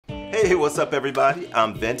Hey, what's up everybody?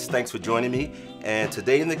 I'm Vince, thanks for joining me. And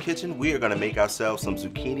today in the kitchen, we are gonna make ourselves some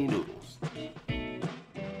zucchini noodles.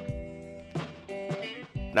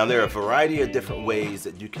 Now there are a variety of different ways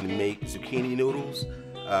that you can make zucchini noodles.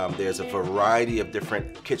 There's a variety of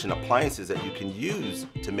different kitchen appliances that you can use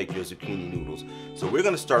to make your zucchini noodles. So we're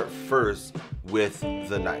gonna start first with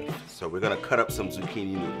the knife. So we're gonna cut up some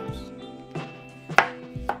zucchini noodles.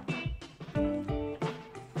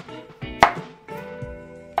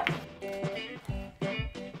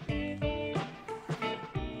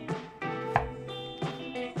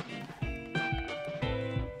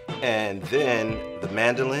 And then the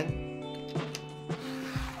mandolin.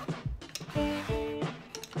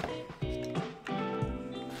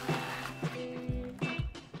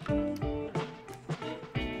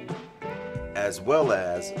 As well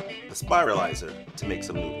as the Spiralizer to make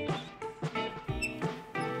some noodles.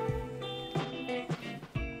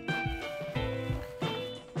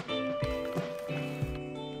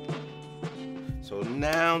 So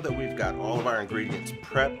now that we've got all of our ingredients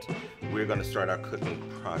prepped, we're going to start our cooking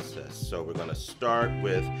process. So we're going to start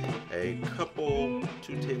with a couple,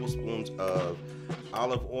 2 tablespoons of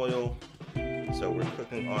olive oil. So we're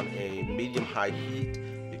cooking on a medium-high heat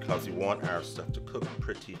because we want our stuff to cook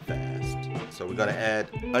pretty fast. So we're going to add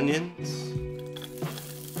onions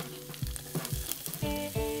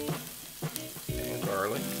and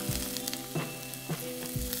garlic,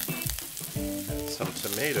 and some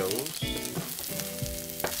tomatoes.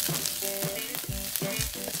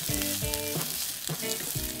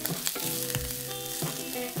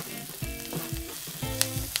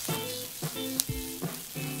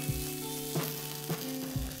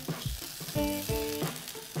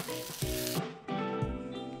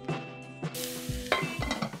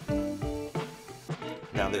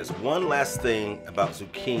 Now there's one last thing about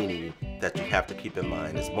zucchini that you have to keep in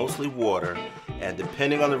mind. It's mostly water, and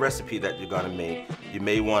depending on the recipe that you're gonna make, you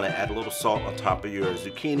may wanna add a little salt on top of your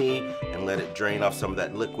zucchini and let it drain off some of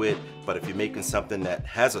that liquid. But if you're making something that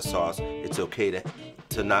has a sauce, it's okay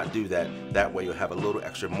to not do that. That way you'll have a little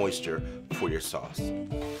extra moisture for your sauce.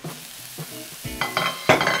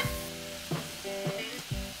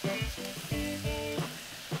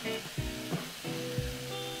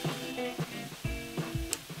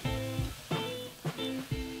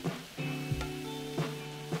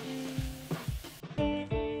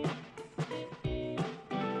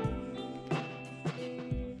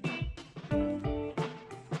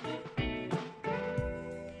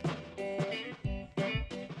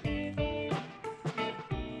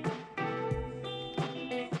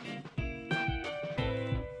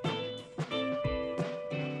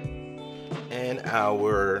 And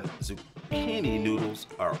our zucchini noodles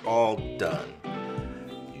are all done.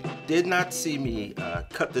 You did not see me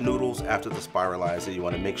cut the noodles after the Spiralizer. You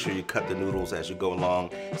want to make sure you cut the noodles as you go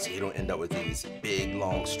along so you don't end up with these big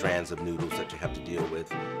long strands of noodles that you have to deal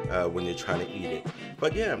with when you're trying to eat it.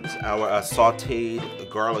 But yeah, our sauteed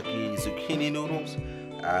garlicky zucchini noodles.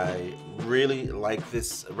 I really like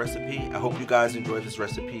this recipe. I hope you guys enjoy this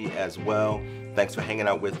recipe as well. Thanks for hanging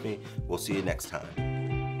out with me. We'll see you next time.